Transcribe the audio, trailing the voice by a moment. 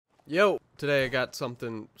Yo, today I got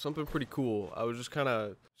something pretty cool. I was just kind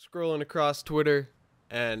of scrolling across Twitter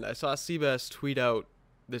and I saw Seabass tweet out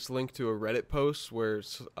this link to a Reddit post where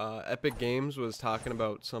Epic Games was talking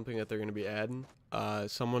about something that they're going to be adding.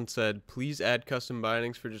 Someone said, please add custom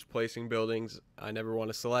bindings for just placing buildings. I never want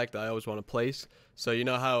to select, I always want to place. So you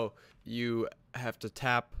know how you have to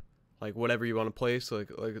tap like whatever you want to place, like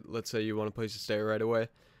let's say you want to place a stair right away.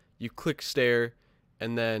 You click stair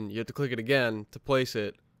and then you have to click it again to place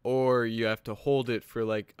it, or you have to hold it for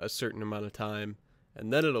like a certain amount of time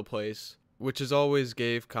and then it'll place, which has always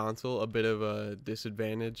gave console a bit of a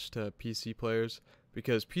disadvantage to PC players,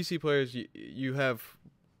 because PC players you have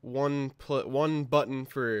one button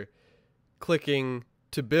for clicking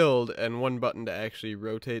to build and one button to actually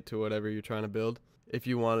rotate to whatever you're trying to build. If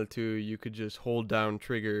you wanted to, you could just hold down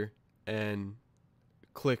trigger and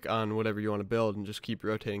click on whatever you want to build and just keep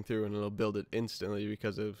rotating through and it'll build it instantly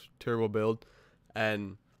because of turbo build.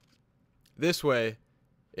 And this way,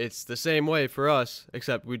 it's the same way for us,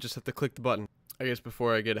 except we just have to click the button. I guess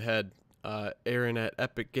before I get ahead, Aaron at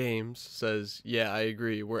Epic Games says, yeah, I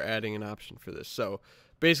agree, we're adding an option for this. So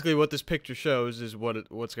basically what this picture shows is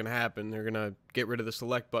what's going to happen. They're going to get rid of the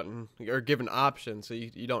select button, or give an option, so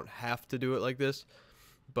you don't have to do it like this,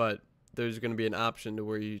 but there's going to be an option to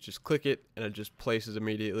where you just click it and it just places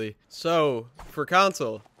immediately. So for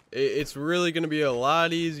console, it's really going to be a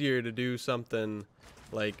lot easier to do something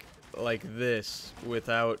like this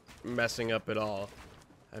without messing up at all.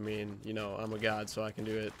 I mean, you know, I'm a god, so I can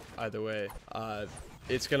do it either way.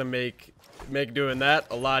 It's gonna make doing that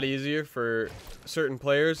a lot easier for certain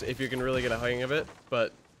players if you can really get a hang of it,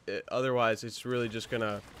 but otherwise it's really just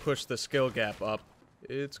gonna push the skill gap up.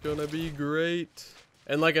 It's gonna be great.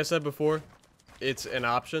 And like I said before, it's an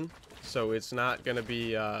option, so it's not gonna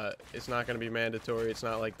be mandatory. It's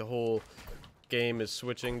not like the whole game is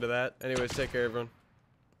switching to that. Anyways, take care everyone.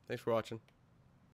 Thanks for watching.